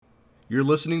You're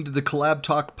listening to the Collab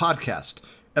Talk podcast,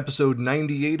 episode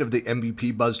 98 of the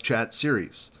MVPbuzzChat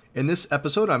series. In this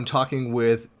episode, I'm talking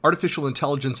with Artificial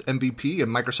Intelligence MVP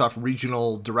and Microsoft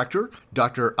Regional Director,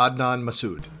 Dr. Adnan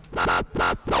Masood.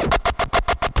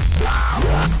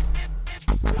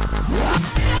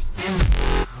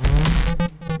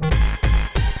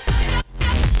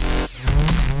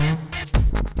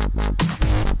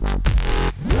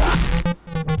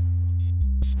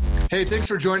 Hey, thanks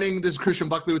for joining. This is Christian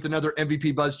Buckley with another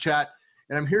MVP Buzz Chat,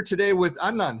 and I'm here today with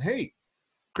Adnan. Hey,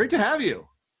 great to have you.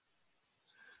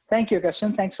 Thank you,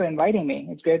 Christian. Thanks for inviting me.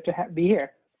 It's great to be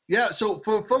here. Yeah, so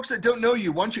for folks that don't know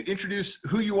you, why don't you introduce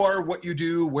who you are, what you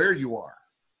do, where you are?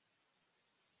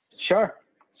 Sure.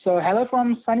 So hello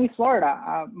from sunny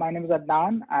Florida. My name is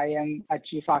Adnan. I am a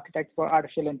chief architect for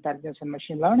artificial intelligence and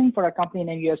machine learning for a company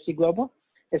named USC Global.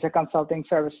 It's a consulting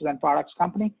services and products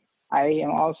company. I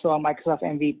am also a Microsoft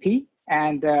MVP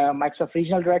and Microsoft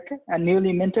Regional Director, a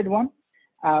newly minted one.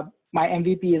 My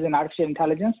MVP is in artificial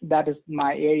intelligence. That is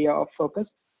my area of focus.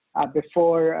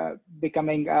 Before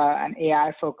becoming an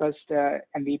AI-focused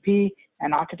MVP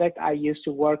and architect, I used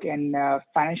to work in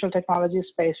financial technology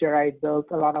space where I built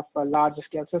a lot of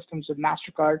large-scale systems with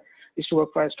MasterCard. Used to work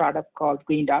for a startup called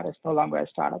Green Dot. It's no longer a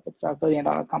startup. It's a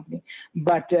billion-dollar company.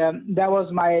 But that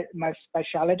was my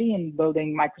specialty in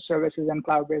building microservices and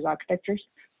cloud-based architectures.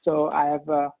 So I have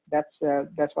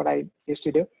that's what I used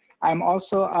to do. I'm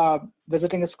also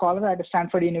visiting a scholar at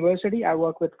Stanford University. I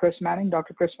work with Chris Manning,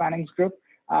 Dr. Chris Manning's group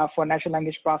for natural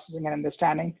language processing and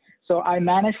understanding. So I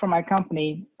manage for my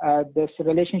company this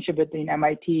relationship between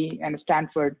MIT and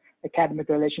Stanford academic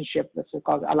relationship. That's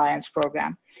called Alliance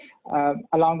Program.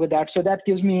 Along with that, so that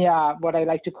gives me what I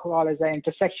like to call as an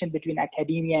intersection between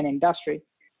academia and industry.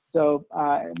 So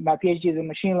my PhD is in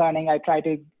machine learning. I try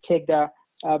to take the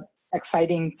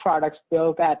exciting products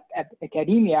built at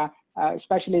academia,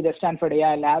 especially the Stanford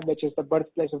AI Lab, which is the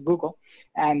birthplace of Google,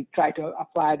 and try to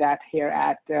apply that here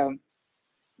at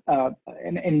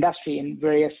in industry in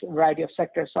variety of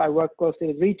sectors. So I work closely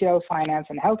with retail, finance,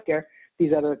 and healthcare.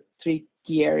 These are the three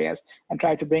key areas, and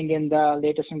try to bring in the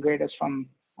latest and greatest from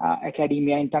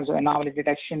academia in terms of anomaly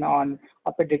detection on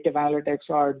predictive analytics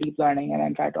or deep learning, and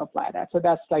then try to apply that. So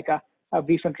that's like a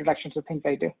brief introduction to things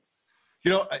I do.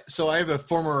 You know, so I have a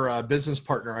former business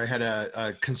partner. I had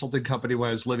a consulting company when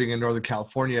I was living in Northern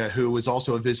California who was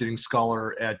also a visiting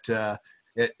scholar at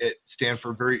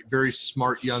Stanford. Very, very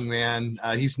smart young man.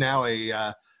 He's now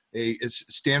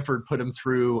Stanford put him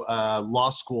through law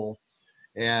school,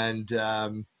 and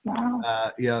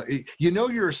Wow.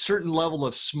 you're a certain level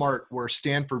of smart where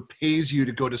Stanford pays you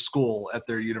to go to school at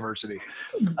their university.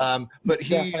 But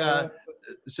he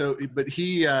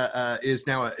is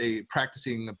now a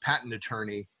practicing patent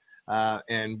attorney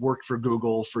and worked for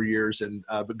Google for years. And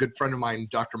a good friend of mine,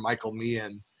 Dr. Michael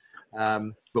Meehan.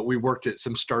 But we worked at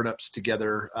some startups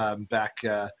together back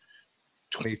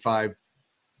 25,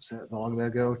 was that long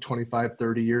ago? 25,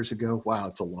 30 years ago? Wow,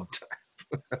 it's a long time.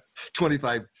 20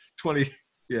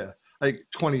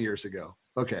 years ago.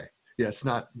 Okay. Yeah, it's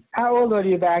not. How old were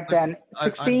you back then?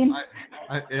 16?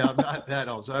 I'm not that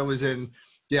old. So I was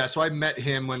so I met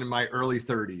him when in my early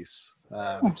 30s.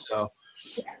 But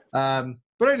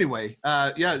anyway,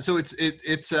 so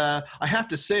it's I have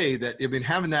to say that, I mean,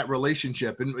 having that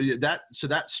relationship and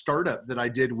that startup that I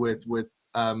did with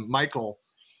Michael,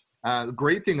 the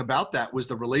great thing about that was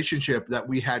the relationship that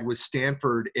we had with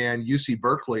Stanford and UC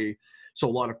Berkeley. So a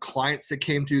lot of clients that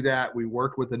came through that, we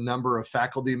worked with a number of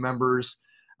faculty members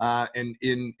and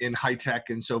in high tech.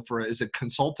 And so as a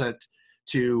consultant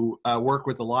to work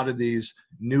with a lot of these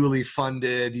newly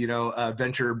funded,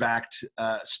 venture-backed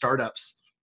startups,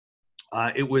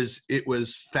 it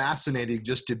was fascinating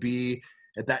just to be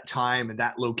at that time and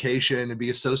that location and be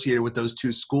associated with those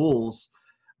two schools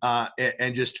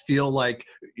and just feel like,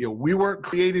 we weren't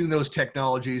creating those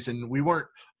technologies and we weren't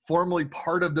formally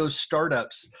part of those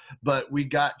startups, but we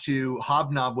got to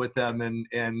hobnob with them and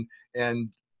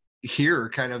hear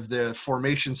kind of the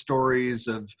formation stories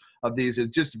of these. Is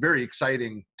just a very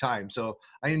exciting time. So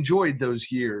I enjoyed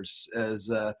those years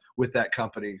with that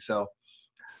company. So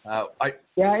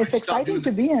it's exciting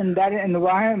to be in that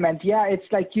environment. Yeah,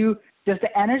 it's like just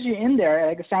the energy in there,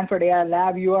 like Stanford AI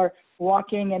Lab, you are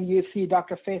walking and you see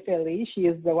Dr. Fei-Fei Li. She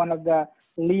is one of the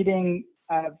leading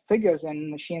figures in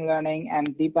machine learning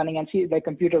and deep learning, and she, like,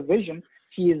 computer vision.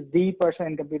 She is the person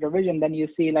in computer vision. Then you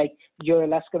see like Joe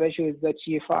Leskovich, who is the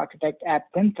chief architect at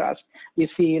Pinterest. You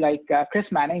see like Chris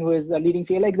Manning, who is the leading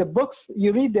field. Like the books,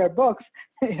 you read their books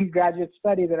in graduate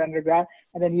studies or undergrad,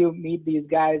 and then you meet these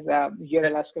guys, Joe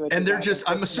Leskovich. And they're just,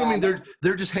 I'm assuming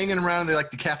they're just hanging around in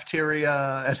like the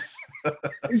cafeteria.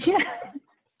 Yeah.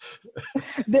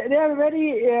 They are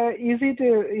very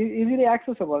easily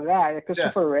accessible. Yeah, Yeah.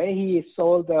 Christopher Ray, he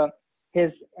sold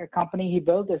his company. He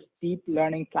built this deep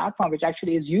learning platform, which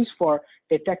actually is used for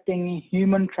detecting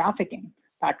human trafficking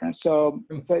patterns. So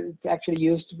it's actually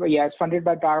used. Yeah, it's funded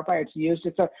by DARPA. It's used.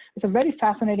 It's a very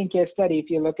fascinating case study. If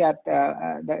you look at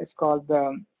it's called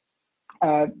the.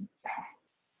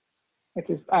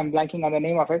 I'm blanking on the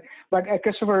name of it, but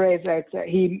Christopher Ray,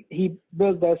 he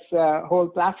built this whole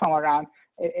platform around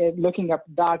looking up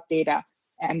dark data,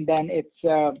 and then it's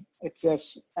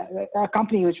a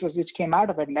company which came out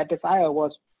of it, Netis.io,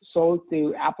 was sold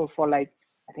to Apple for like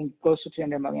I think close to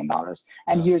 $300 million,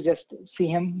 and you just see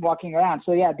him walking around.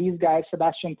 So yeah, these guys,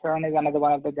 Sebastian Thrun is another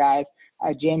one of the guys,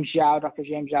 James Zhao, Dr.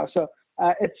 James Zhao. So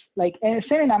it's like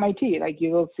same in MIT, like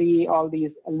you will see all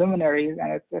these luminaries,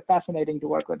 and it's fascinating to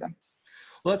work with them.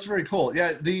 Well, that's very cool.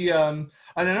 Yeah, and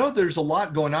I know there's a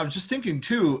lot going on. I was just thinking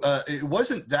too, it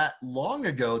wasn't that long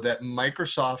ago that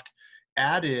Microsoft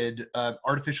added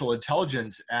artificial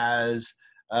intelligence as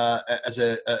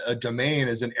a domain,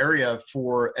 as an area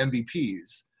for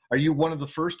MVPs. Are you one of the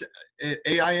first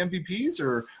AI MVPs,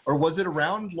 or was it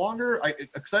around longer?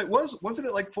 Wasn't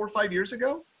it like 4 or 5 years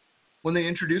ago when they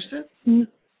introduced it?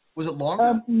 Was it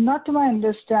longer? Not to my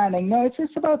understanding. No,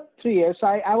 it's about 3 years. So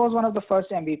I was one of the first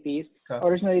MVPs. Okay.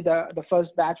 Originally, the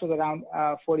first batch was around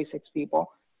 46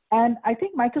 people. And I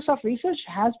think Microsoft Research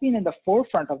has been in the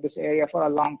forefront of this area for a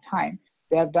long time.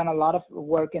 They have done a lot of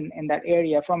work in that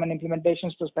area. From an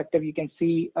implementations perspective, you can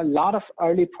see a lot of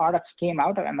early products came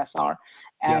out of MSR,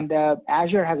 and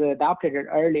Azure has adopted it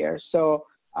earlier. So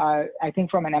I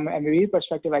think from an MVP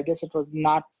perspective, I guess it was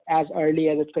not as early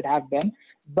as it could have been,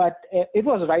 but it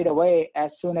was right away.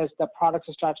 As soon as the products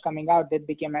starts coming out, it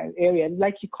became an area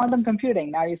like quantum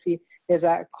computing. Now you see there's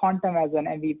a quantum as an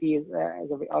MVP is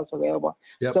also available.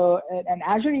 Yep. So an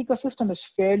Azure ecosystem is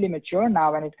fairly mature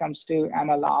now when it comes to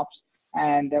MLOps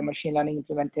and machine learning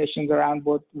implementations around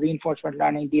both reinforcement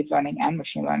learning, deep learning, and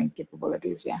machine learning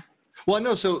capabilities. Yeah. Well,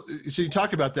 no. So you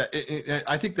talk about that.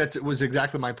 I think that was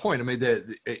exactly my point. I mean,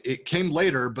 it came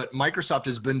later, but Microsoft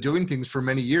has been doing things for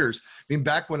many years. I mean,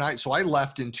 back when I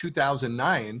left in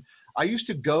 2009, I used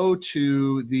to go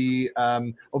to the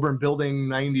over in Building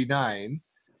 99,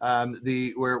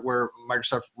 where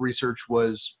Microsoft Research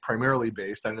was primarily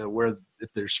based. I don't know where,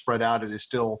 if they're spread out, it is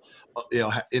still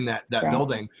in that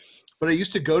building. But I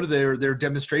used to go to their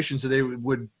demonstrations. So they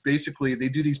would basically they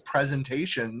do these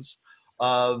presentations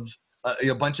of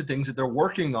a bunch of things that they're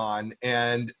working on,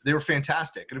 and they were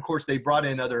fantastic. And of course, they brought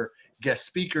in other guest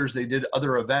speakers. They did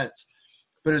other events,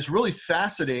 but it's really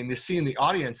fascinating to see in the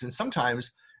audience. And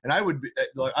sometimes, and I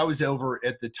was over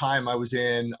at the time, I was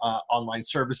in online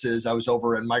services. I was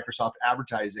over in Microsoft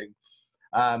advertising,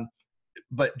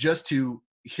 but just to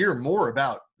hear more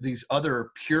about these other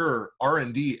pure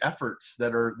R&D efforts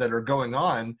that are going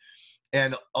on.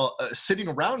 And sitting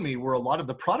around me were a lot of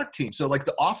the product team. So like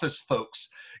the Office folks,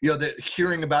 that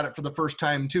hearing about it for the first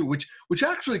time too, which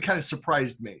actually kind of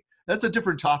surprised me. That's a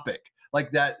different topic.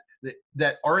 Like that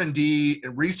R&D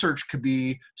and research could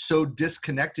be so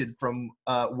disconnected from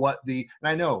and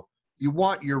I know you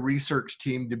want your research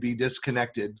team to be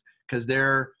disconnected because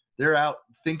they're out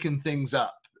thinking things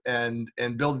up and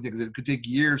building things. It could take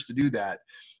years to do that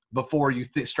before you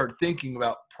start thinking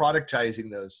about productizing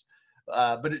those.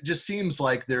 But it just seems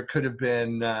like there could have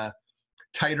been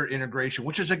tighter integration,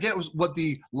 which is, again, was what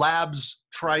the labs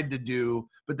tried to do.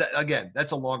 But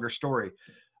that's a longer story.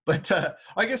 But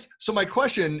I guess, so my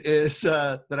question is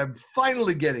that I'm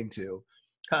finally getting to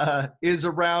is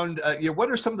around, what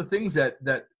are some of the things that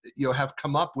have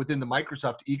come up within the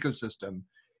Microsoft ecosystem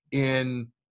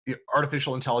in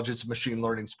artificial intelligence and machine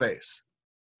learning space?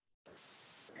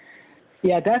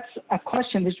 Yeah, that's a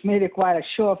question which may require a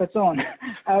show of its own.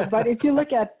 But if you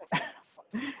look at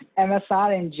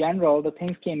MSR in general, the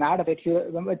things came out of it.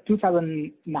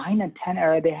 2009 and 10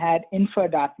 era, they had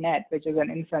Infer.net, which is an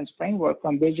inference framework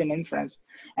from Bayesian inference.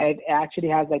 And it actually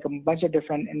has like a bunch of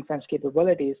different inference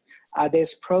capabilities. There's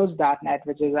Pros.net,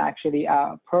 which is actually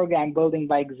a program building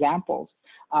by examples.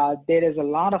 There is a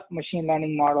lot of machine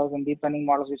learning models and deep learning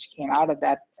models which came out of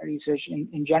that research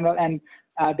in general. And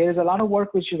there is a lot of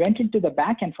work which went into the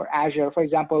backend for Azure. For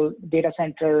example, data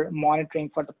center monitoring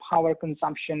for the power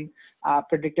consumption,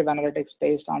 predictive analytics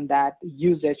based on that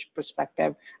usage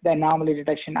perspective, the anomaly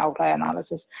detection, outlier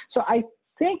analysis. So I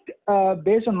think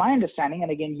based on my understanding,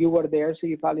 and again, you were there, so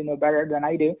you probably know better than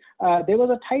I do, there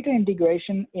was a tighter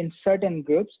integration in certain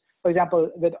groups. For example,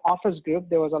 with Office Group,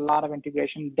 there was a lot of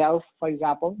integration. Delph, for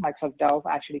example, Microsoft Delph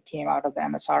actually came out of the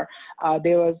MSR.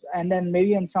 And then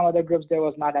maybe in some other groups, there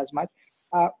was not as much.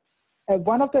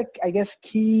 one of the, I guess,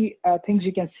 key things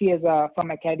you can see is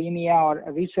from academia or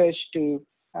research to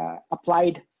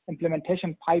applied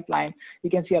implementation pipeline, you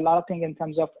can see a lot of things in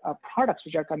terms of products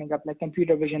which are coming up, like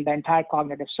computer vision, the entire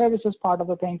cognitive services part of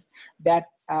the things that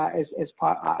is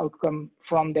part outcome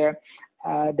from there.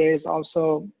 There's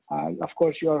also, of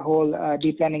course, your whole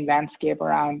deep learning landscape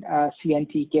around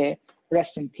CNTK,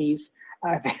 rest in peace.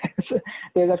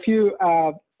 There's a few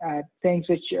things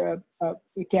which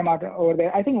came out over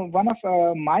there. I think one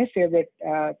of my favorite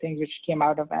things which came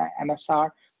out of MSR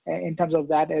in terms of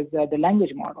that is the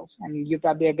language models. And you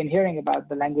probably have been hearing about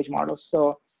the language models.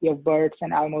 So you have BERTs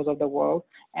and ALMOs of the world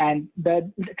and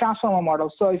the transformer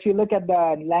models. So if you look at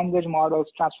the language models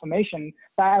transformation,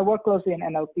 I work closely in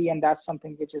NLP, and that's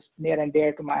something which is near and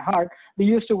dear to my heart. We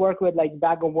used to work with like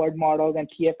bag of word models and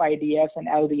TF-IDFs and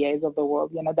LDAs of the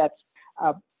world. You know, that's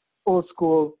old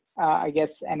school, I guess,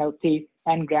 NLP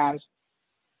and grams.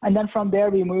 And then from there,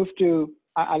 we moved to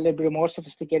a little bit more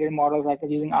sophisticated models, like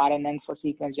using RNNs for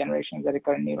sequence generation, the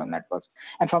recurrent neural networks.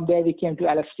 And from there, we came to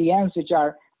LSTMs, which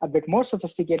are a bit more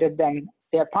sophisticated than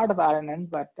they're part of RNN,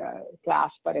 but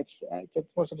class, but it's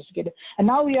more sophisticated. And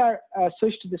now we are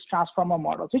switched to this transformer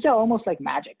models, which are almost like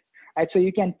magic. Right, so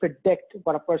you can predict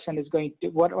what a person is going to,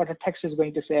 what a text is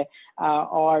going to say,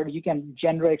 or you can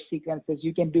generate sequences.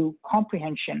 You can do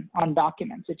comprehension on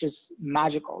documents, which is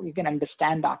magical. You can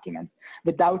understand documents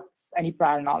without any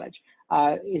prior knowledge.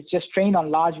 It's just trained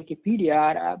on large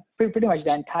Wikipedia, pretty much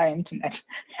the entire internet,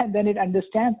 and then it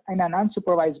understands in an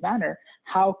unsupervised manner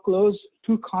how close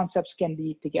two concepts can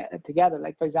be together.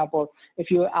 Like, for example,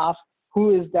 if you ask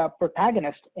who is the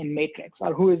protagonist in Matrix,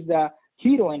 or who is the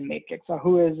hero in Matrix, or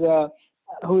who is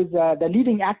the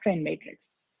leading actor in Matrix,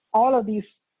 all of these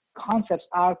concepts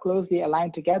are closely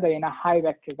aligned together in a high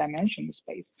vector dimension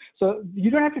space. So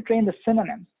you don't have to train the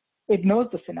synonyms. It knows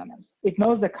the synonyms. It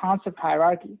knows the concept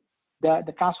hierarchy,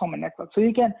 the transformer network. So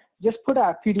you can just put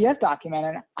a PDF document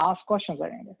and ask questions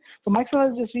around it. So Microsoft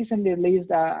has just recently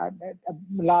released a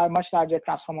much larger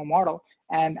transformer model.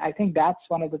 And I think that's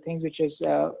one of the things which is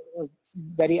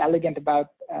very elegant about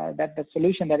the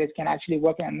solution, that it can actually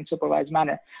work in an unsupervised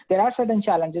manner. There are certain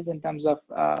challenges in terms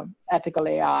of ethical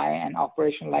AI and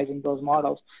operationalizing those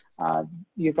models.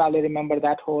 You probably remember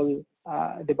that whole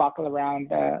debacle around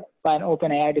when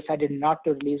OpenAI decided not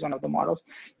to release one of the models.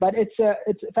 But it's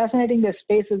fascinating. The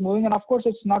space is moving, and of course,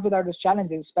 it's not without its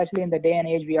challenges, especially in the day and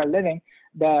age we are living.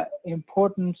 The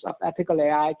importance of ethical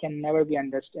AI can never be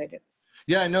understated.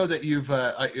 Yeah, I know that you've,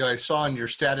 I saw in your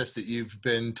status that you've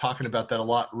been talking about that a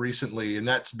lot recently, and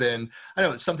that's been, I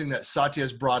know it's something that Satya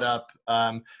has brought up.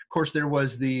 Of course, there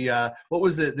was the, what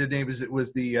was the name? It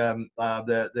was the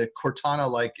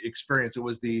Cortana-like experience. It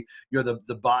was the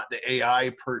bot, the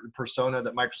AI persona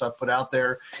that Microsoft put out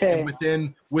there. Hey.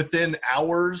 And within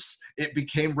hours, it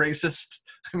became racist.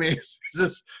 I mean, it's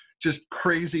just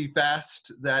crazy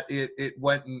fast that it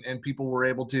went, and people were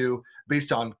able to,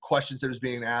 based on questions that was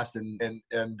being asked and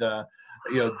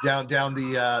you know, down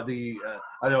the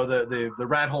I know the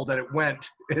rat hole that it went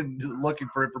and looking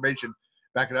for information,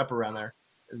 back it up around there.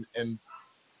 And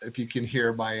if you can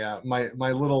hear my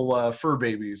my little fur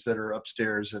babies that are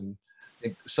upstairs, and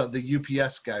so the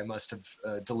UPS guy must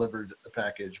have delivered a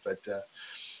package,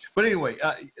 but anyway,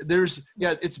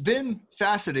 it's been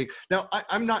fascinating. Now,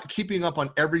 I'm not keeping up on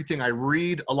everything I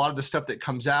read. A lot of the stuff that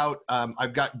comes out,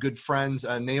 I've got good friends.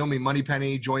 Naomi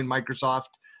Moneypenny joined Microsoft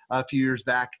a few years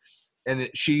back, and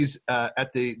she's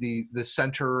at the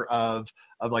center of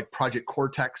like Project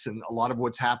Cortex and a lot of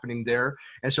what's happening there.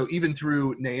 And so even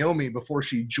through Naomi, before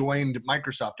she joined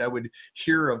Microsoft, I would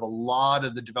hear of a lot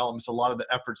of the developments, a lot of the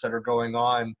efforts that are going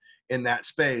on in that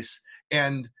space.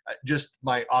 And just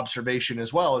my observation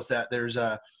as well is that there's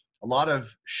a lot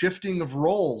of shifting of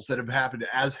roles that have happened,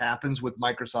 as happens with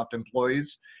Microsoft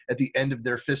employees at the end of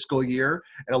their fiscal year.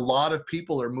 And a lot of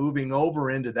people are moving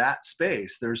over into that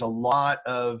space. There's a lot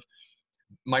of,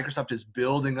 Microsoft is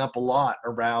building up a lot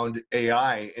around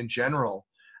AI in general.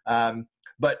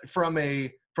 But from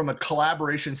a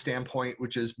collaboration standpoint,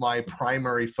 which is my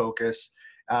primary focus,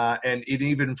 and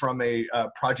even from a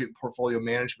project portfolio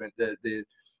management, the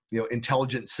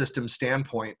intelligent system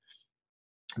standpoint,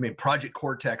 I mean, Project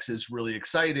Cortex is really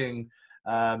exciting.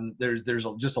 There's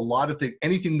just a lot of things,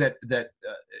 anything that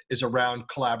is around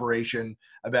collaboration,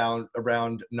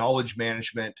 around knowledge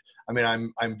management. I mean,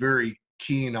 I'm very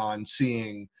keen on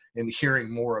seeing and hearing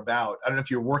more about. I don't know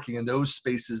if you're working in those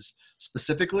spaces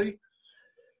specifically.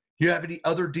 Do you have any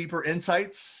other deeper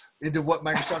insights into what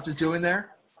Microsoft is doing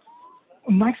there?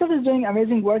 Microsoft is doing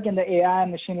amazing work in the AI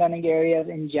and machine learning areas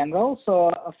in general.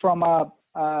 So from a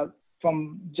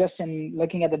just in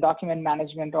looking at the document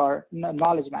management or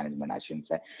knowledge management, I shouldn't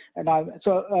say.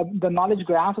 The knowledge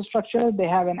graph structure they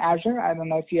have in Azure. I don't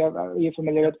know if you're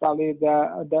familiar with probably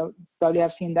probably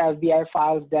have seen the FBI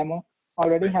files demo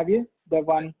already. Have you? The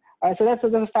one. So that's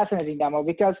a fascinating demo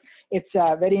because it's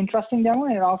a very interesting demo,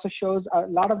 and it also shows a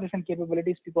lot of different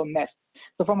capabilities people missed.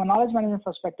 So from a knowledge management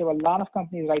perspective, a lot of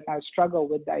companies right now struggle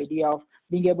with the idea of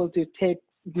being able to take,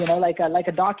 like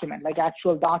a document, like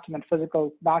actual document,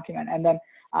 physical document, and then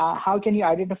how can you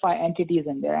identify entities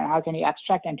in there, and how can you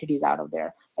abstract entities out of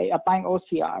there? Applying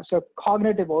OCR, so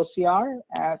cognitive OCR.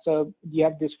 So you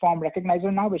have this form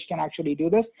recognizer now, which can actually do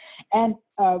this. And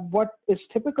what is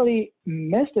typically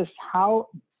missed is how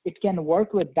it can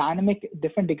work with dynamic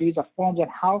different degrees of forms and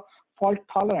how fault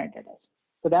tolerant it is.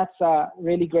 So that's a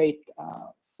really great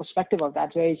perspective of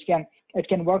that. So it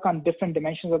can work on different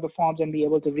dimensions of the forms and be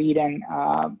able to read and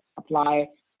apply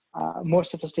more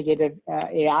sophisticated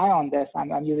AI on this.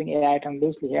 I'm using AI term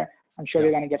loosely here. I'm sure you're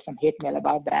going to get some hate mail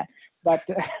about that. But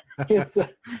that's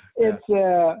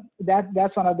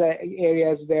one of the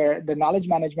areas where the knowledge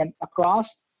management across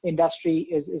industry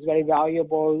is very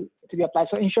valuable to be applied.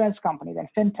 So insurance companies and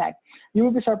fintech, you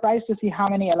will be surprised to see how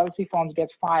many LLC forms get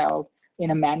filed in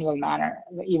a manual manner,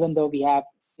 even though we have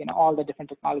all the different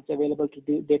technologies available to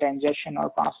do data ingestion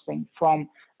or processing from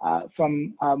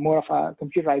more of a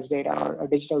computerized data or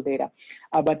digital data.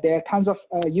 But there are tons of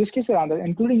use cases around it,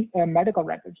 including medical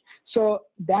records. So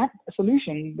that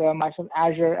solution, the Microsoft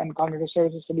Azure and Cognitive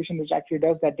Services solution, which actually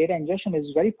does that data ingestion, is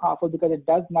very powerful because it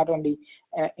does not only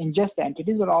ingest the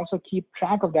entities, but also keep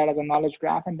track of that as a knowledge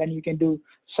graph, and then you can do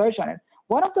search on it.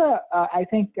 One of the, I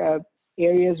think,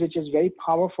 areas which is very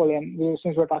powerful, and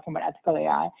since we're talking about ethical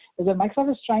AI, is that Microsoft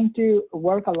is trying to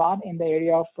work a lot in the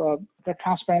area of the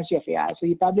transparency of AI. So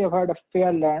you probably have heard of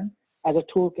Fair Learn as a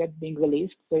toolkit being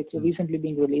released. So it's recently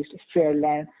being released, Fair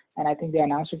Learn, and I think they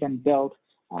announced it and built.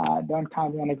 Don't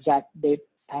count me on exact date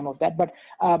time of that. But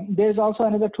there's also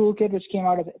another toolkit which came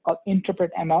out called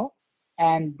Interpret ML,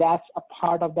 and that's a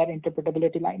part of that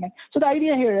interpretability lightning. So the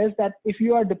idea here is that if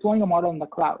you are deploying a model in the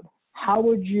cloud, how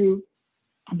would you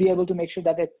be able to make sure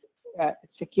that it's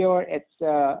secure, it's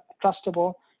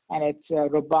trustable, and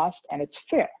it's robust, and it's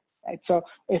fair, right? So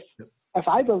if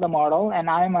I build a model and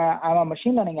I'm a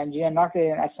machine learning engineer, not really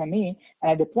an SME,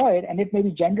 and I deploy it, and it may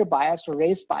be gender biased or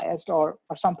race biased or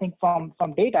something from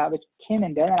data which came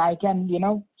in there, and I can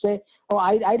say, oh,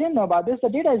 I didn't know about this. The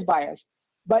data is biased,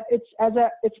 but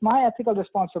it's my ethical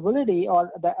responsibility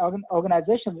or the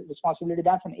organization's responsibility.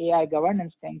 That's an AI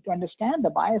governance thing to understand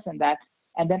the bias in that,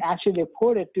 and then actually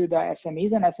report it to the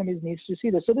SMEs, and SMEs needs to see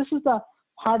this. So this is the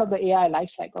part of the AI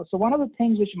lifecycle. So one of the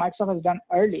things which Microsoft has done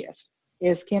earliest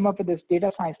is came up with this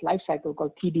data science lifecycle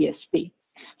called TDSP.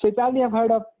 So you probably have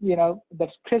heard of, the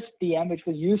CRISP DM, which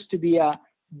was used to be a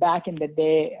back in the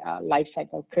day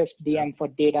lifecycle, CRISP DM for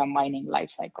data mining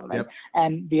lifecycle, right? Yep.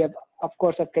 And we have, of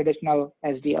course, a traditional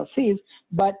SDLCs,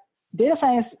 but data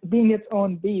science being its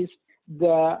own beast,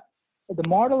 the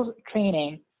model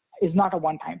training is not a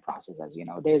one-time process, as you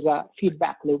know. There's a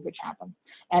feedback loop which happens.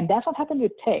 And that's what happened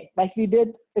with Tay. Like we did,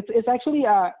 it's actually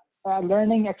a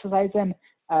learning exercise, and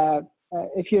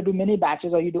if you do mini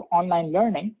batches or you do online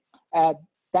learning,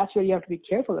 that's where you have to be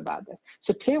careful about this.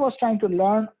 So Tay was trying to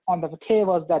learn on Tay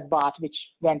was that bot which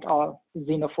went all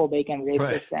xenophobic and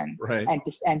racist and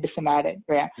anti-Semitic.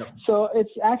 Yeah. Yep. So it's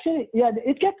actually,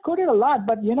 it gets coded a lot,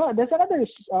 but there's another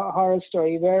horror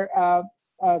story where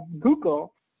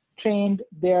Google trained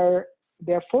their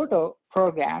photo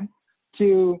program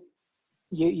to,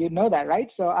 you know that, right?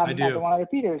 So I don't want to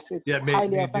repeat it. It's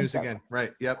made news again.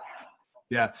 Right. Yep.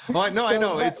 Yeah. Well, I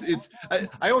know.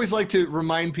 I always like to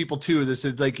remind people too. This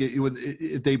is like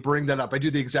if they bring that up. I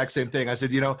do the exact same thing. I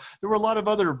said, there were a lot of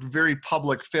other very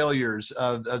public failures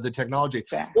of the technology.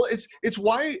 Yeah. Well, it's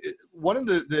why one of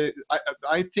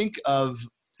I think of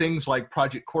things like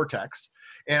Project Cortex.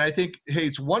 And I think, hey,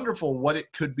 it's wonderful what it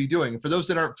could be doing. For those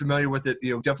that aren't familiar with it,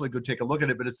 definitely go take a look at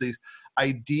it. But it's this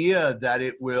idea that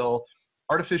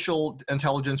artificial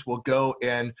intelligence will go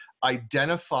and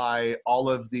identify all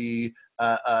of the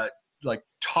like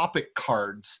topic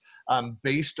cards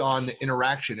based on the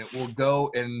interaction. It will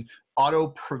go and auto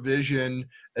provision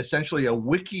essentially a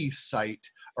wiki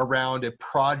site around a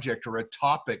project or a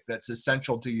topic that's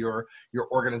essential to your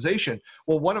organization.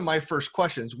 Well, one of my first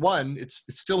questions, it's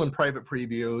still in private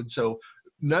preview, so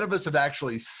none of us have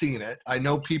actually seen it. I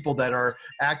know people that are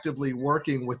actively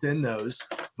working within those,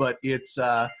 but it's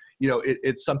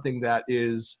it's something that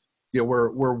is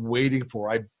we're waiting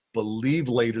for. I believe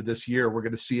later this year we're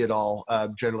going to see it all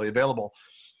generally available.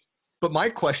 but my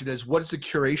question is, what's the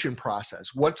curation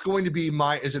process? What's going to be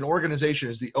as an organization,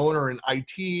 as the owner in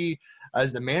IT,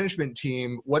 as the management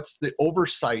team, what's the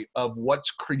oversight of what's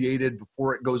created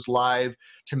before it goes live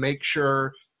to make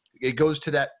sure it goes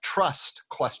to that trust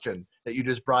question that you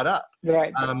just brought up?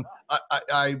 Right.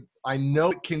 I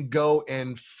know it can go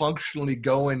and functionally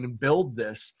go and build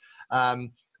this,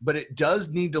 but it does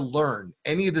need to learn.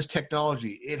 Any of this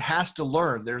technology, it has to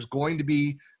learn. There's going to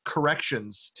be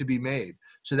corrections to be made.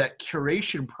 So that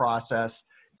curation process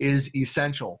is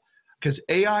essential, because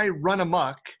AI run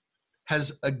amok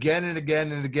has again and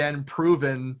again and again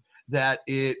proven that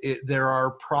there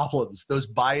are problems. Those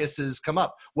biases come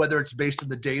up, whether it's based on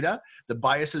the data, the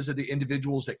biases of the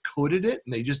individuals that coded it,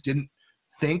 and they just didn't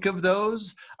think of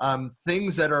those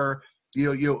things that are,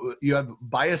 you have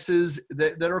biases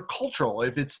that are cultural.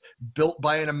 If it's built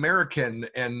by an American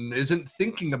and isn't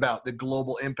thinking about the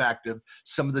global impact of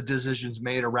some of the decisions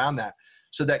made around that.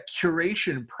 So that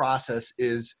curation process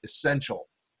is essential.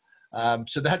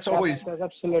 So that's always that's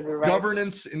absolutely right.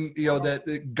 Governance, and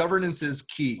that governance is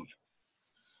key.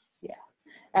 Yeah,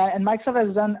 and Microsoft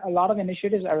has done a lot of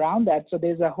initiatives around that. So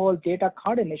there's a whole data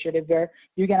card initiative where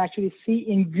you can actually see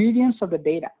ingredients of the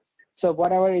data. So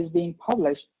whatever is being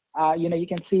published, you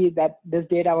can see that this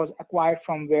data was acquired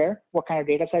from where, what kind of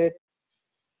data set it.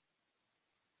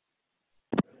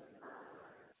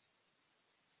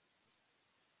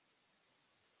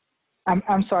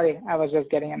 I'm sorry, I was just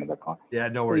getting another call. Yeah,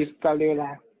 no worries. So you probably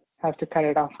will have to cut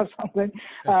it off or something.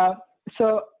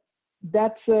 So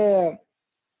that's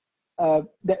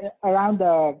around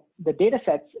the data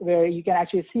sets where you can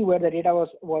actually see where the data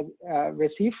was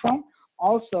received from,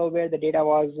 also where the data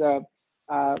was,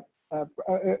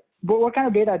 what kind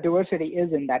of data diversity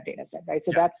is in that data set, right?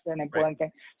 So that's an important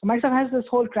thing. So Microsoft has this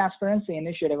whole transparency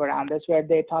initiative around this, where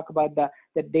they talk about the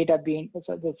data being,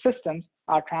 so the systems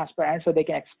are transparent, so they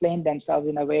can explain themselves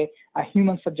in a way a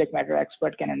human subject matter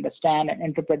expert can understand and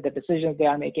interpret the decisions they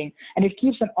are making. And it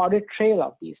keeps an audit trail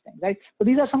of these things, right? So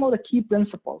these are some of the key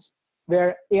principles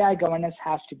where AI governance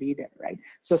has to be there, right?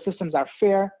 So systems are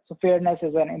fair. So fairness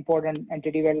is an important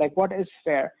entity where, like, what is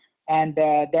fair? And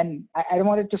then I don't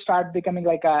want it to start becoming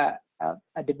like a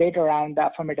debate around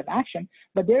affirmative action,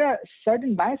 but there are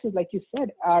certain biases, like you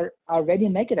said, are very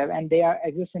negative, and they are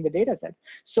exist in the data set.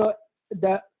 So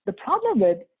the problem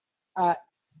with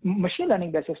machine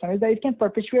learning based system is that it can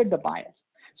perpetuate the bias.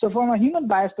 So from a human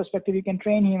bias perspective, you can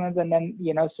train humans and then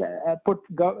put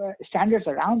standards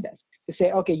around this to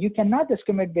say, okay, you cannot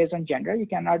discriminate based on gender, you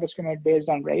cannot discriminate based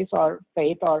on race or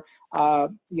faith or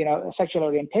sexual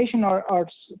orientation or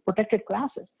protected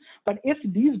classes. But if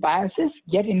these biases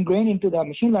get ingrained into the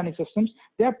machine learning systems,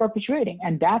 they're perpetuating,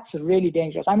 and that's really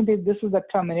dangerous. I mean, this is the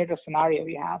Terminator scenario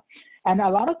we have, and a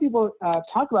lot of people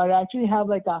talk about it. I actually have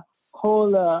like a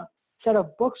whole set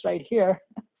of books right here.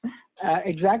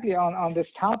 Exactly on this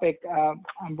topic.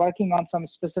 I'm working on some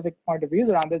specific point of views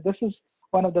around it. This is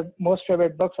one of the most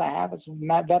favorite books I have. It's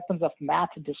Weapons of Math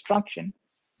Destruction.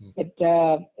 It's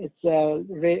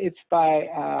by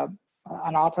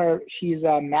an author. She's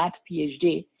a math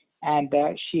PhD, and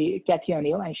Cathy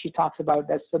O'Neill, and she talks about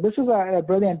this. So this is a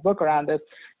brilliant book around this.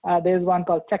 There's one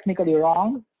called Technically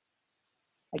Wrong.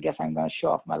 I guess I'm going to show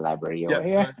off my library over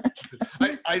here.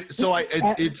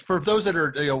 It's for those that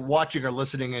are watching or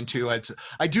listening into it.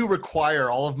 I do require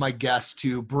all of my guests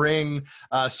to bring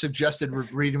suggested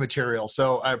reading material,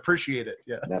 so I appreciate it.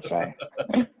 Yeah, that's right.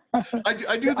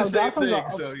 I do the same thing.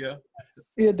 So yeah.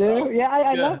 You do? Yeah,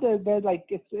 I love that. But like,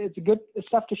 it's good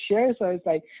stuff to share. So it's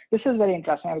like, this is very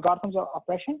interesting. Algorithms of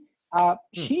oppression.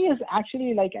 She is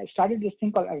actually like, I started this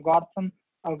thing called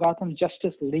Algorithm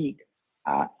Justice League.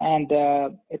 And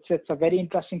it's a very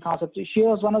interesting concept. She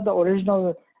was one of the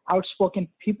original outspoken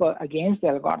people against the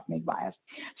algorithmic bias.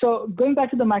 So going back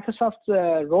to the Microsoft's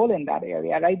role in that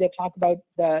area, right? They talk about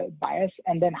the bias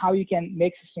and then how you can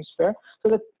make systems fair. So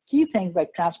the key things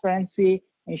like transparency,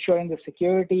 ensuring the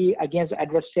security against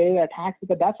adversarial attacks,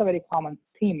 because that's a very common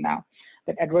theme now,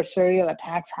 that adversarial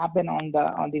attacks happen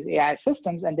on these AI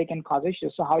systems and they can cause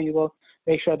issues. So how you will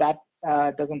make sure that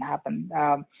doesn't happen.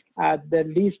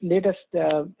 The latest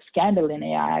scandal in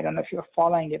AI, I don't know if you're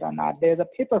following it or not, there's a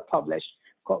paper published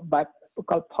called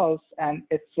Pulse, and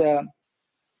it's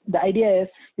the idea is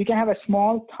you can have a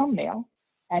small thumbnail,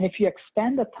 and if you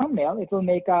expand the thumbnail, it will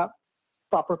make a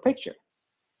proper picture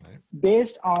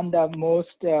based on the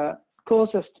most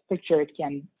closest picture it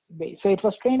can be. So it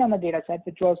was trained on a data set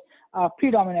which was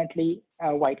predominantly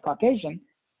white Caucasian.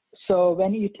 So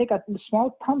when you take a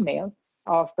small thumbnail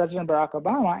of President Barack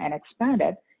Obama and expand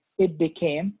it, it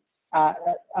became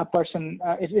a person,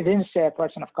 it didn't say a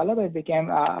person of color, but it became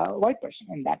a white person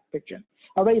in that picture,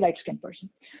 a very light-skinned person.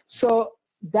 So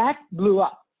that blew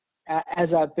up as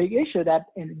a big issue.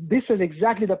 This is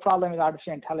exactly the problem with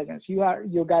artificial intelligence.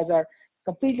 You guys are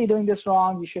completely doing this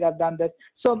wrong. You should have done this.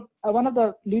 So one of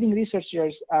the leading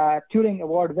researchers, Turing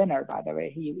Award winner, by the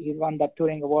way, he won that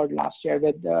Turing Award last year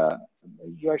with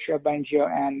Yoshua Bengio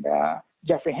and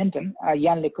Jeffrey Hinton,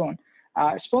 Jan LeCun,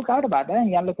 spoke out about that.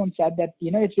 And Jan LeCun said that,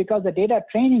 it's because the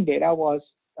training data was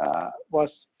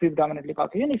predominantly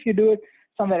Caucasian. If you do it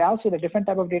somewhere else with a different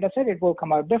type of data set, it will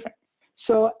come out different.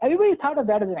 So everybody thought of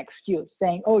that as an excuse,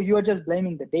 saying, oh, you're just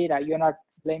blaming the data. You're not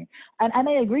blaming. And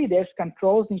I agree, there's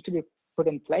controls need to be put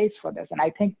in place for this. And I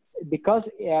think because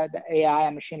the AI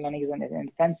and machine learning is in its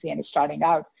infancy and is starting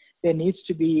out, there needs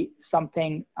to be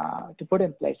something to put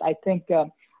in place. I think a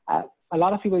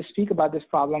lot of people speak about this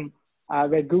problem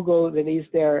where Google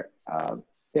released their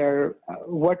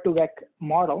word-to-vec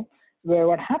model, where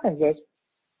what happens is,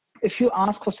 if you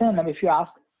ask for synonym,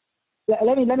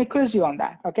 let me quiz you on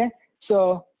that, okay?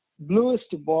 So blue is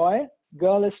to boy,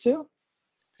 girl is to?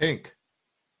 Pink.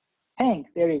 Pink,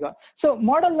 there you go. So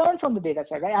model learn from the data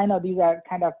set, right? I know these are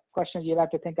kind of questions you'll have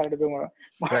to think a little bit more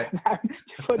right.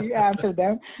 before you answer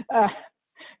them.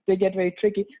 They get very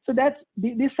tricky. So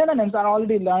these synonyms are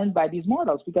already learned by these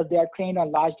models because they are trained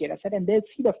on large data set, and they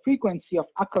see the frequency of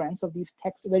occurrence of these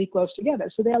texts very close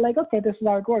together. So they are like, okay, this is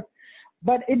how it works.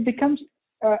 But it becomes,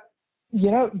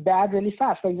 bad really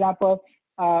fast. For example,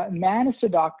 man is to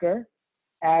doctor,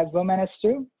 as woman is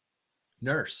to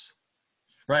nurse.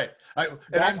 Right.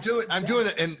 I'm doing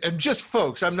it. And just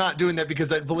folks, I'm not doing that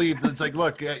because I believe it's like,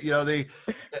 look,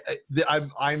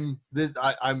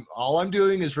 all I'm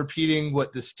doing is repeating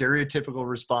what the stereotypical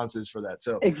response is for that.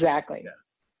 So exactly. Yeah.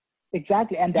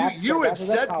 Exactly. And you have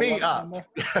set me up.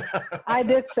 I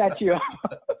did set you up.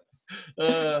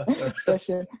 No,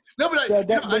 but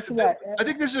I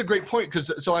think this is a great point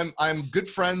because I'm good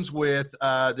friends with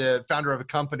the founder of a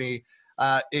company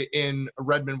in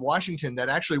Redmond, Washington, that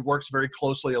actually works very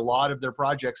closely, a lot of their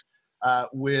projects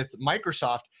with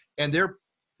Microsoft, and their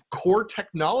core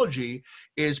technology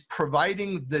is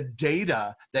providing the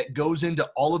data that goes into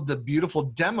all of the beautiful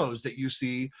demos that you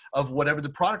see of whatever the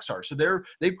products are. So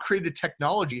they've created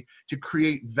technology to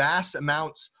create vast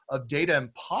amounts of data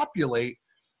and populate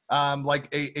like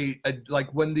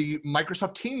when the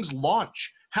Microsoft Teams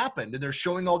launch happened, and they're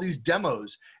showing all these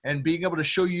demos and being able to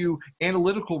show you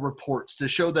analytical reports to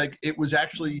show that it was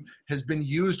actually has been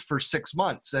used for 6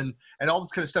 months and all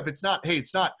this kind of stuff. It's not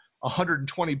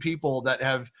 120 people that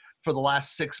have for the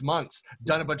last 6 months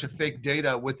done a bunch of fake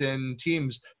data within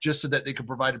Teams just so that they could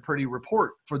provide a pretty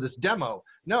report for this demo.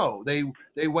 No, they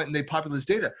went and they populated this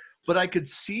data. But I could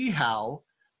see how,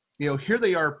 here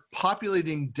they are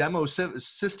populating demo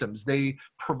systems. They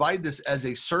provide this as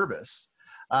a service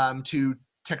to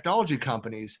technology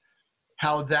companies,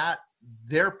 how that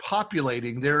they're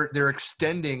populating, they're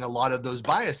extending a lot of those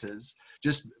biases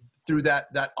just through that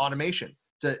automation.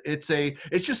 So it's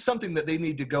just something that they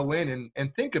need to go in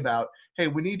and think about. Hey,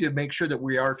 we need to make sure that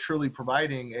we are truly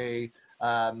providing a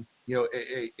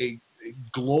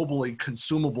globally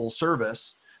consumable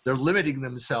service. They're limiting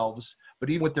themselves, but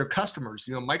even with their customers,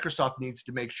 Microsoft needs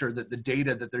to make sure that the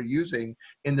data that they're using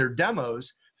in their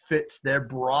demos fits their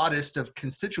broadest of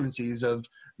constituencies of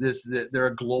this. They're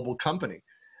a global company.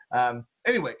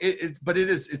 Anyway,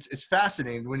 it's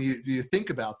fascinating when you think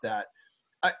about that.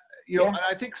 And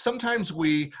I think sometimes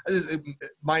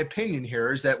my opinion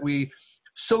here is that we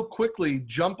so quickly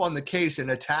jump on the case and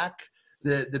attack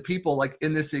the people, like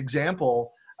in this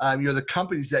example, the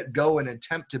companies that go and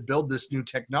attempt to build this new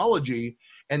technology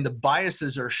and the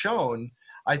biases are shown.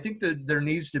 I think that there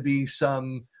needs to be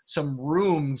some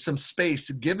room, some space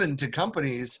given to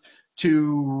companies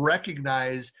to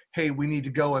recognize, hey, we need to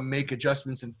go and make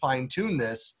adjustments and fine tune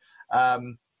this.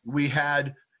 We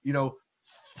had,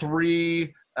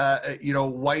 3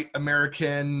 white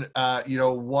American,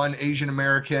 1 Asian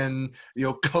American,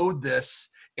 code this,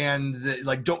 and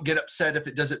don't get upset if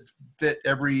it doesn't fit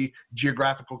every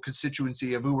geographical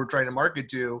constituency of who we're trying to market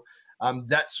to.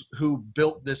 That's who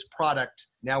built this product.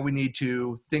 Now we need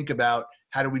to think about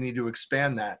how do we need to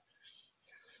expand that.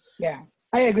 Yeah,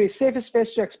 I agree. Safest space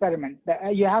to experiment.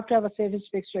 You have to have a safest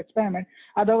space to experiment.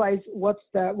 Otherwise, what's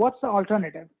the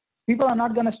alternative? People are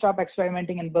not going to stop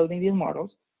experimenting and building these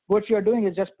models. What you're doing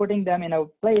is just putting them in a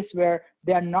place where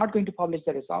they are not going to publish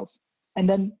the results. And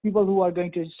then people who are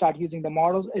going to start using the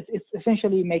models, it's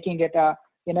essentially making it a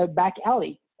back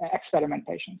alley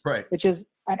experimentation. Right. Which is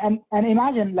and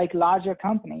imagine like larger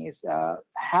companies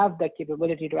have the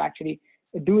capability to actually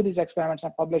do these experiments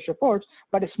and publish reports,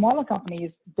 but smaller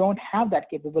companies don't have that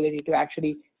capability to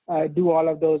actually do all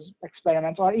of those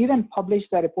experiments or even publish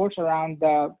the reports around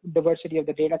the diversity of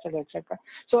the data set, et cetera.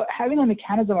 So having a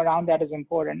mechanism around that is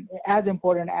important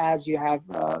as you have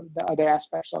the other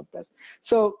aspects of this.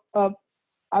 So I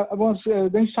was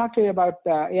going to talk to you about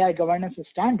AI governance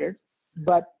standards,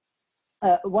 but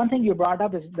one thing you brought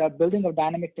up is the building of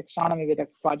dynamic taxonomy with a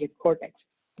Project Cortex.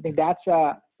 I think that's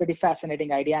a pretty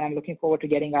fascinating idea, and I'm looking forward to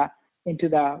getting into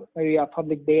the area of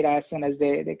public data as soon as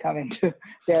they come into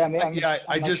there.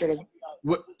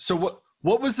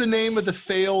 What was the name of the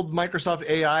failed Microsoft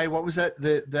AI? What was that?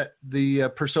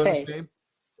 The persona's name?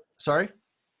 Sorry?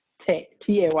 Tay,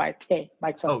 T-A-Y, Tay,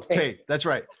 Microsoft. Oh, Tay, that's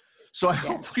right. So I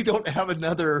hope we don't have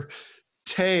another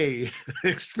Tay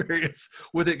experience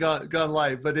with it gone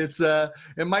live, but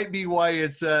it might be why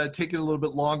it's taking a little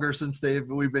bit longer since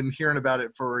we've been hearing about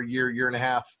it for a year and a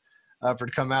half for it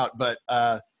to come out. But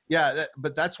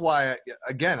but that's why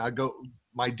again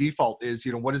my default is,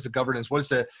 what is the governance, what is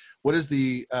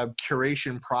the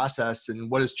curation process, and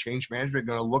what is change management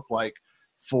going to look like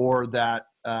for that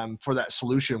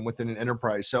solution within an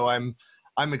enterprise. So I'm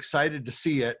excited to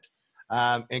see it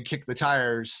and kick the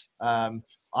tires. I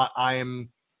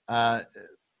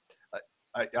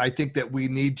think that we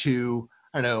need to,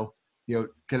 kind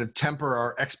of temper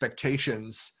our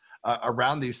expectations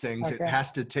around these things. Okay. It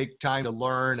has to take time to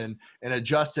learn and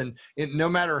adjust. And no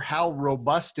matter how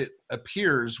robust it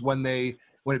appears when it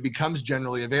becomes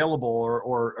generally available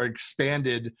or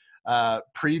expanded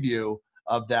preview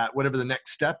of that, whatever the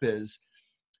next step is,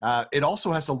 it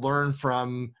also has to learn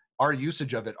from our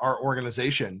usage of it, our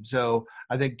organization. So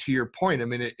I think to your point,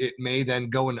 it may then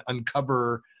go and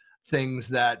uncover things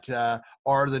that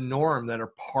are the norm, that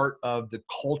are part of the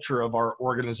culture of our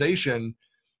organization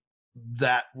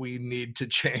that we need to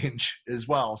change as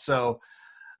well. So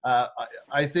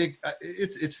I think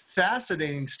it's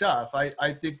fascinating stuff.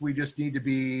 I think we just need to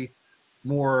be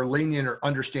more lenient or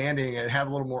understanding and have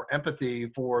a little more empathy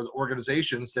for the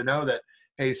organizations to know that,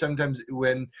 hey, sometimes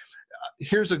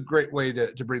here's a great way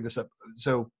to bring this up.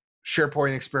 So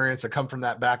SharePoint experience, I come from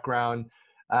that background.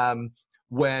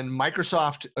 When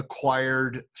Microsoft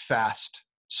acquired Fast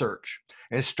Search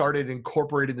and started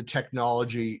incorporating the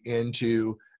technology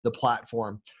into the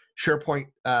platform, SharePoint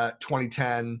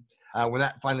 2010, when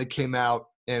that finally came out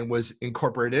and was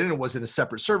incorporated in, it wasn't a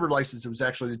separate server license. It was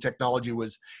actually the technology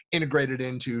was integrated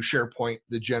into SharePoint,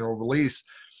 the general release.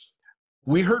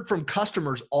 We heard from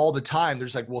customers all the time,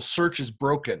 there's like, well, search is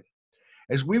broken.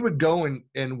 As we would go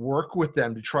and work with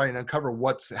them to try and uncover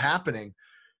what's happening,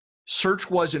 search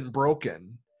wasn't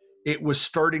broken. It was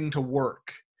starting to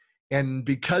work. And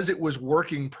because it was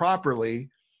working properly,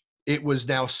 it was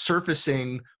now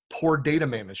surfacing poor data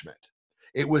management.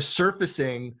 It was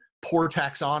surfacing poor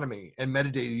taxonomy and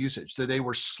metadata usage. So they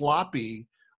were sloppy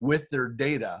with their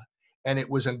data, and it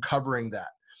was uncovering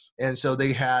that. And so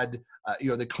they had,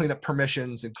 the cleanup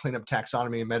permissions and cleanup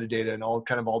taxonomy and metadata and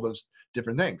all those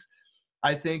different things.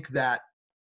 I think that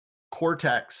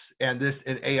Cortex and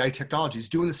AI technology is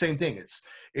doing the same thing.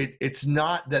 It's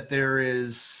not that there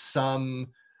is some,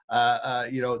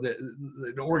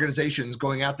 the organizations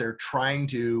going out there trying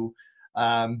to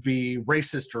be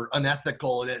racist or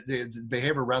unethical in its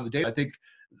behavior around the data. I think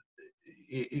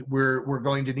we're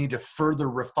going to need to further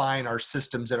refine our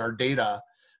systems and our data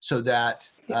so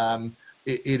that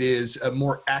it is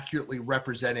more accurately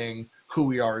representing who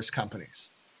we are as companies.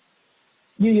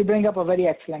 You bring up a very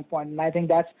excellent point, and I think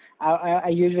that's I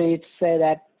usually say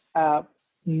that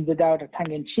without a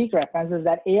tongue-in-cheek reference is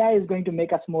that AI is going to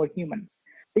make us more human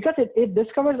because it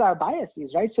discovers our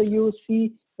biases, right? So you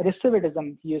see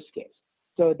recidivism use case.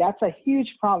 So that's a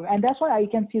huge problem, and that's why I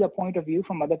can see the point of view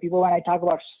from other people when I talk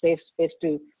about safe space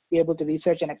to be able to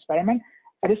research and experiment.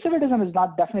 Recidivism is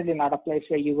definitely not a place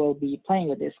where you will be playing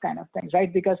with these kind of things,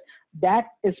 right? Because that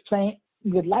is playing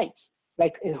with lights.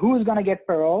 Like who's going to get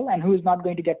parole and who's not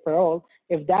going to get parole.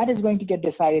 If that is going to get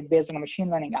decided based on a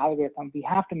machine learning algorithm, we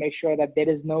have to make sure that there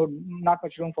is not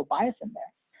much room for bias in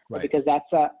there, right? Because that's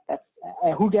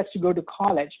who gets to go to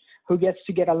college, who gets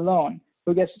to get a loan,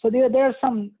 so there are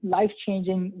some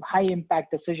life-changing,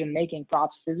 high-impact decision-making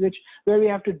processes where we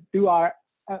have to do our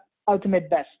ultimate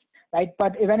best, right?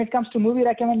 But when it comes to movie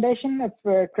recommendation,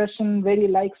 if Christian really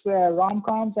likes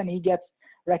rom-coms and he gets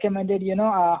recommended,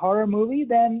 a horror movie,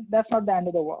 then that's not the end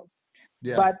of the world.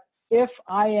 Yeah. But if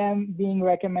I am being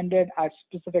recommended a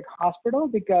specific hospital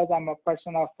because I'm a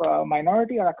person of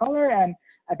minority or a color, and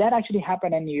that actually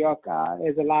happened in New York,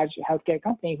 there's a large healthcare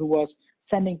company who was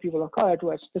sending people of color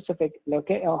to a specific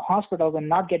hospital and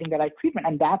not getting the right treatment,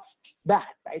 and that's that,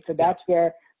 right? So that's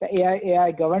where the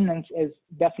AI governance is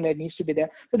definitely needs to be there.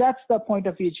 So that's the point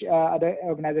of which other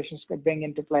organizations could bring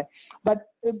into play. But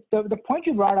the point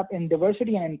you brought up in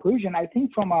diversity and inclusion, I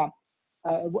think from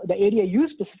the area you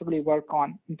specifically work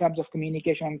on in terms of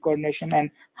communication and coordination and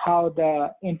how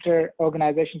the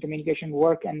inter-organization communication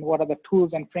work and what are the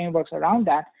tools and frameworks around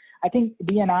that, I think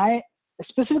D&I,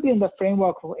 specifically in the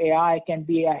framework of AI, can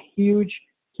be a huge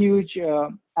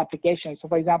application. So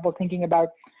for example, thinking about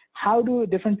how do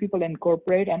different people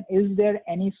incorporate, and is there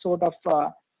any sort of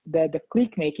the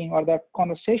clique making or the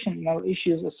conversational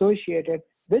issues associated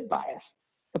with bias?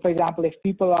 So for example, if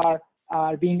people are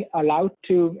being allowed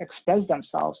to express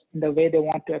themselves in the way they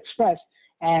want to express,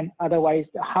 and otherwise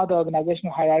how the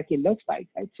organizational hierarchy looks like,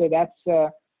 right? So that's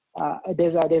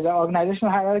there's an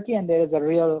organizational hierarchy, and there is a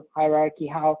real hierarchy,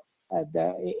 how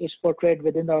it's portrayed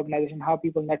within the organization, how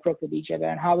people network with each other,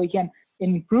 and how we can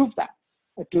improve that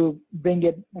to bring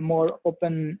it more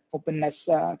openness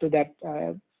to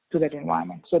that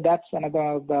environment. So that's another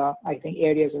of the, I think,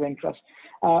 areas of interest.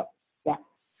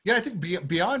 Yeah, I think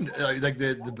beyond like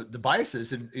the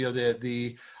biases, and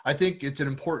I think it's an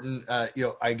important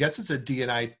I guess it's a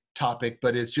D&I topic,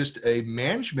 but it's just a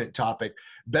management topic,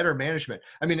 better management.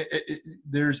 I mean,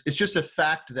 it's just a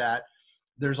fact that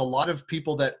there's a lot of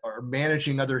people that are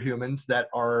managing other humans that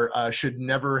are should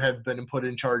never have been put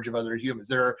in charge of other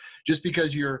humans. Just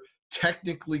because you're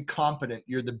technically competent,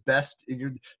 you're the best,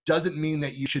 doesn't mean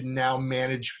that you should now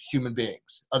manage human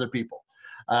beings, other people.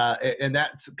 And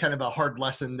that's kind of a hard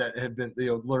lesson that have been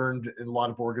learned in a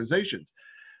lot of organizations.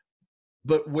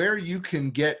 But where you can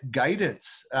get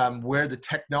guidance, where the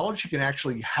technology can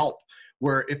actually help,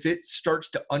 where if it starts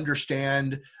to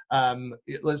understand,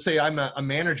 let's say I'm a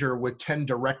manager with 10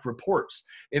 direct reports,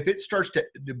 if it starts to,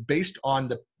 based on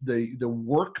the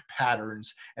work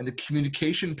patterns and the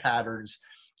communication patterns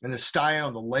and the style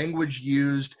and the language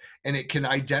used, and it can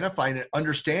identify and it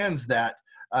understands that,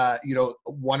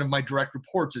 one of my direct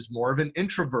reports is more of an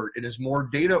introvert, it is more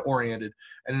data oriented,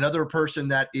 and another person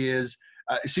that is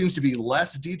seems to be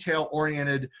less detail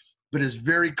oriented, but is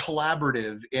very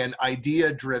collaborative and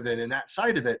idea driven, and that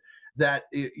side of it, that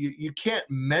you can't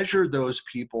measure those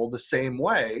people the same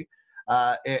way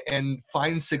and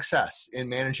find success in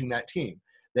managing that team.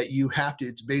 That you have to,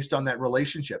 it's based on that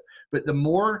relationship. But the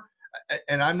more,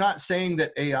 and I'm not saying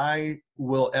that AI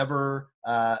will ever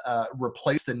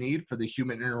replace the need for the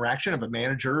human interaction of a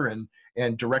manager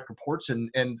and direct reports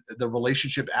and the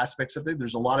relationship aspects of it.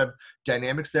 There's a lot of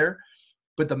dynamics there.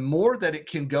 But the more that it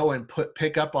can go and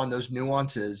pick up on those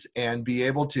nuances and be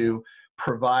able to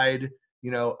provide,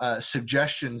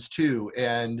 suggestions to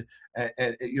and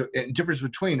difference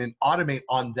between and automate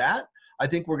on that, I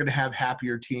think we're going to have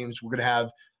happier teams. We're going to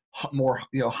have more,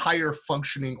 higher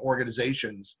functioning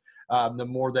organizations. The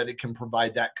more that it can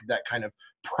provide that kind of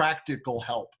practical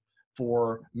help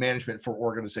for management for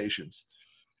organizations.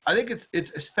 I think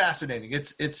it's fascinating.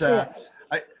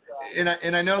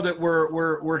 And I know that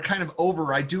we're kind of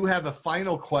over. I do have a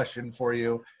final question for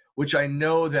you, which I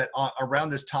know that around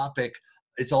this topic,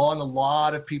 it's on a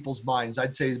lot of people's minds.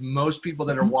 I'd say most people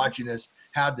that are watching this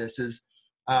have this is,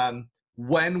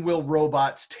 when will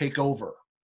robots take over?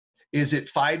 Is it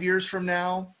 5 years from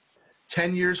now?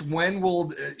 10 years? When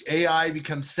will AI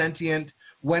become sentient?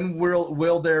 When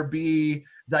will there be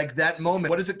like that moment?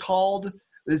 What is it called?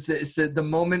 It's the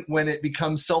moment when it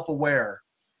becomes self-aware.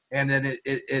 And then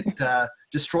it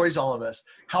destroys all of us.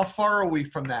 How far are we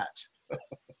from that?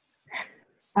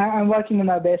 I'm working in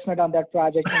my basement on that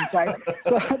project. In fact,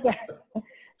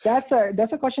 so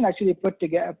that's a question actually put to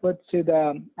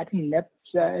the, I think, NIPS,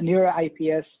 Neuro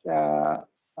IPS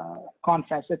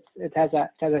conference. It has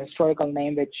a historical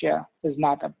name which is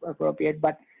not appropriate,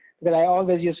 but because I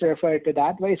always used to refer to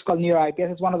that. But it's called Neuro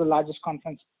IPS. It's one of the largest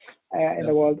conferences in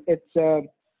the world. It's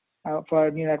for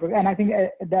new network. And I think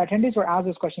the attendees were asked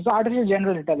this question. So artificial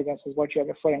general intelligence is what you're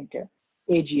referring to,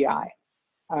 AGI.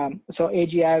 So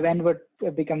AGI, when would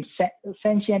it become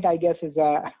sentient, I guess, is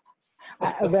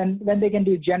when they can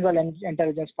do general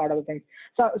intelligence part of the thing.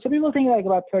 So people think like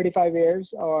about 35 years,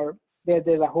 or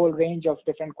there's a whole range of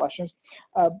different questions.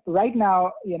 Right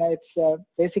now, it's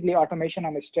basically automation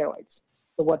on steroids.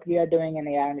 So what we are doing in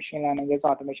AI and machine learning is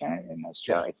automation in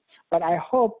steroids. But I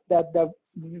hope that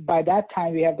by that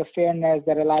time we have the fairness,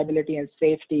 the reliability and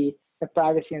safety, the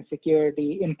privacy and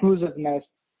security, inclusiveness,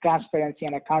 transparency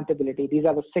and accountability. These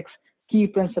are the 6 key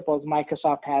principles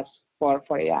Microsoft has for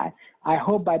AI. I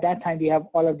hope by that time we have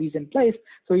all of these in place,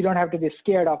 so you don't have to be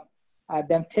scared of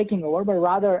them taking over, but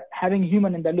rather having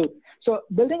human in the loop. So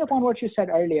building upon what you said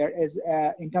earlier is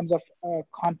in terms of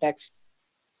context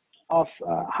of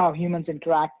how humans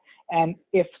interact and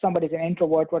if somebody's an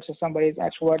introvert versus somebody's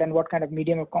extrovert, and what kind of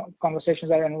medium of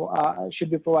conversations should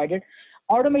be provided.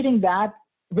 Automating that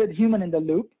with human in the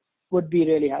loop would be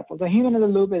really helpful. The human in the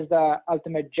loop is the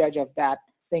ultimate judge of that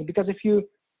thing, because if you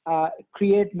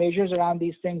create measures around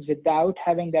these things without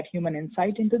having that human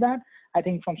insight into that, I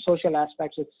think from social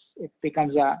aspects, it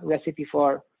becomes a recipe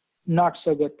for not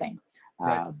so good thing.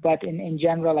 Right. But in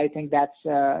general, I think that's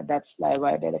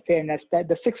like the fairness. That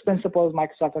the 6 principles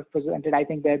Microsoft has presented, I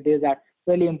think that these are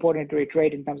really important to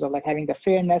reiterate in terms of like having the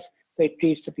fairness, so it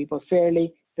treats the people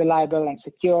fairly, reliable and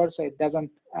secure, so it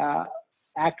doesn't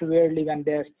act weirdly when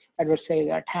there's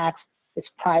adversarial attacks. It's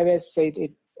private, so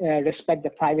it respect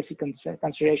the privacy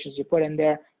considerations you put in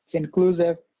there. It's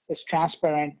inclusive, it's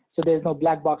transparent, so there's no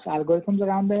black box algorithms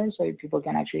around there, so people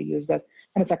can actually use that,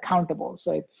 and it's accountable.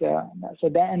 So it's so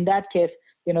that in that case,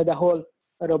 the whole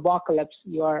robocalypse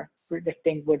you are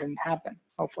predicting wouldn't happen,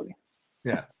 hopefully.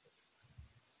 Yeah,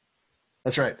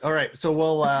 that's right. All right, so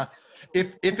we'll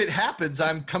if it happens,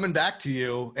 I'm coming back to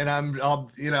you, and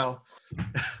I'll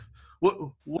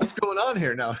what's going on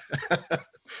here now?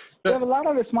 We have a lot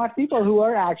of smart people who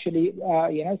are actually,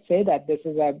 say that this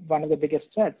is one of the biggest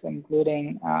threats,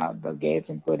 including Bill Gates,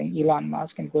 including Elon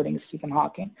Musk, including Stephen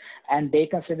Hawking, and they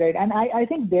consider it. And I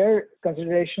think their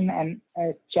consideration and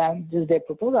challenges they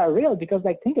propose are real, because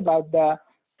like think about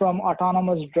from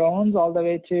autonomous drones all the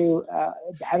way to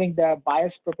having the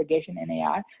bias propagation in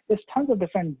AI. There's tons of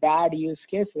different bad use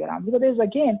cases around, because there's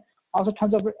again also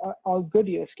tons of all good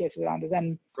use cases around this.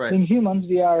 And right. In humans,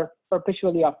 we are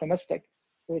perpetually optimistic.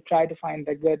 We try to find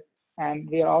the good, and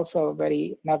we are also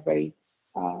not very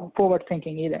forward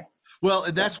thinking either. Well,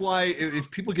 that's why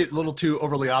if people get a little too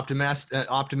overly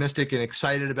optimistic and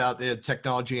excited about the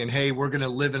technology, and hey, we're going to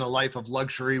live in a life of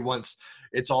luxury once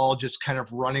it's all just kind of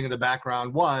running in the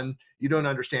background. One, you don't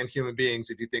understand human beings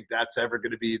if you think that's ever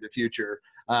going to be the future.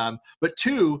 But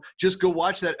two, just go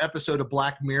watch that episode of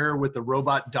Black Mirror with the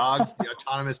robot dogs, the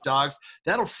autonomous dogs.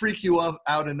 That'll freak you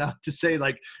out enough to say,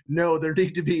 like, no, there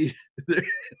need to be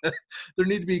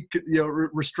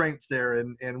restraints there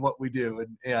in what we do,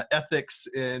 and ethics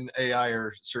in AI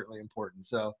are certainly important.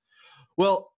 So,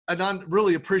 well, Adnan,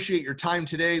 really appreciate your time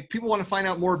today. People want to find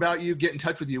out more about you, get in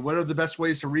touch with you. What are the best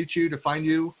ways to reach you, to find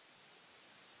you?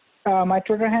 My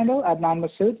Twitter handle, Adnan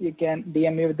Masood. You can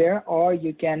DM me there, or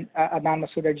you can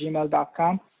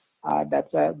adnanmasood@gmail.com.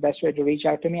 That's the best way to reach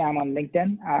out to me. I'm on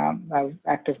LinkedIn. I have an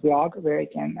active blog where you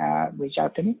can reach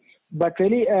out to me. But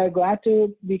really glad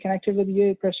to be connected with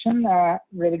you, Christian.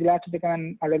 Really glad to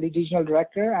become a really regional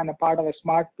director and a part of a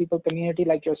smart people community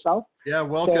like yourself. Yeah,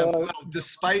 welcome. Well,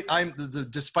 despite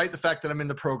the fact that I'm in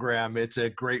the program, it's a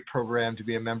great program to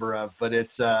be a member of. But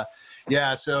it's just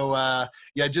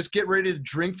get ready to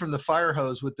drink from the fire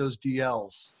hose with those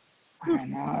DLs. I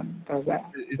know.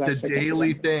 It's a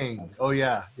daily thing. Oh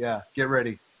yeah, get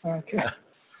ready. Okay.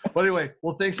 Well, anyway,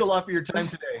 thanks a lot for your time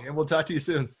today, and we'll talk to you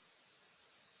soon.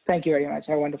 Thank you very much.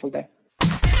 Have a wonderful day.